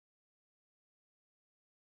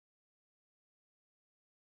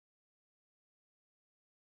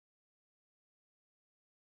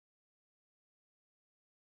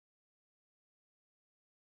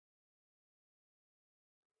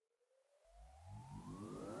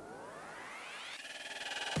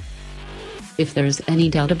If there's any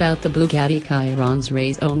doubt about the Bugatti Chiron's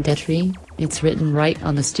raison d'etre, it's written right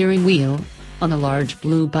on the steering wheel, on a large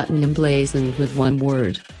blue button emblazoned with one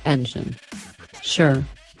word: engine. Sure,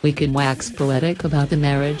 we could wax poetic about the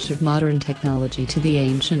marriage of modern technology to the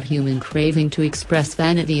ancient human craving to express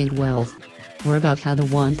vanity and wealth. Or about how the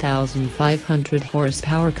 1,500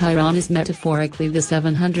 horsepower Chiron is metaphorically the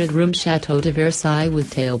 700-room Château de Versailles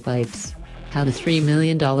with tailpipes. How the $3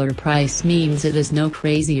 million price means it is no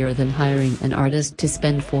crazier than hiring an artist to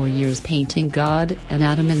spend 4 years painting God and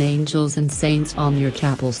Adam and angels and saints on your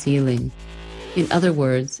chapel ceiling. In other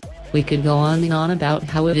words, we could go on and on about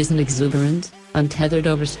how it is an exuberant, untethered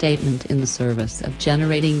overstatement in the service of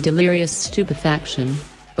generating delirious stupefaction,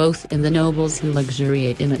 both in the nobles who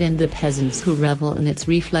luxuriate in it and the peasants who revel in its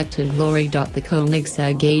reflected glory. The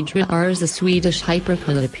Koenigsegg Agera R is a Swedish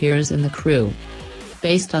hypercar that appears in The Crew.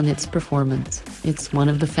 Based on its performance, it's one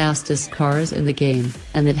of the fastest cars in the game,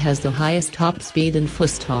 and it has the highest top speed and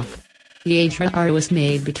fullstock. The Agera R was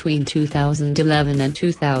made between 2011 and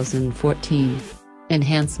 2014.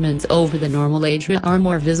 Enhancements over the normal Agera are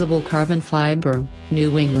more visible carbon fiber, new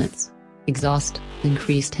winglets, exhaust,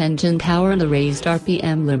 increased engine power and a raised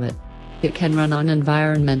RPM limit. It can run on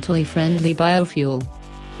environmentally friendly biofuel.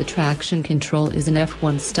 The traction control is an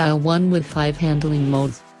F1 style one with 5 handling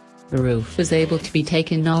modes. The roof is able to be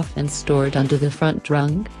taken off and stored under the front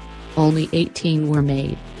trunk. Only 18 were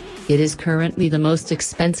made. It is currently the most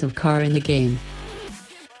expensive car in the game.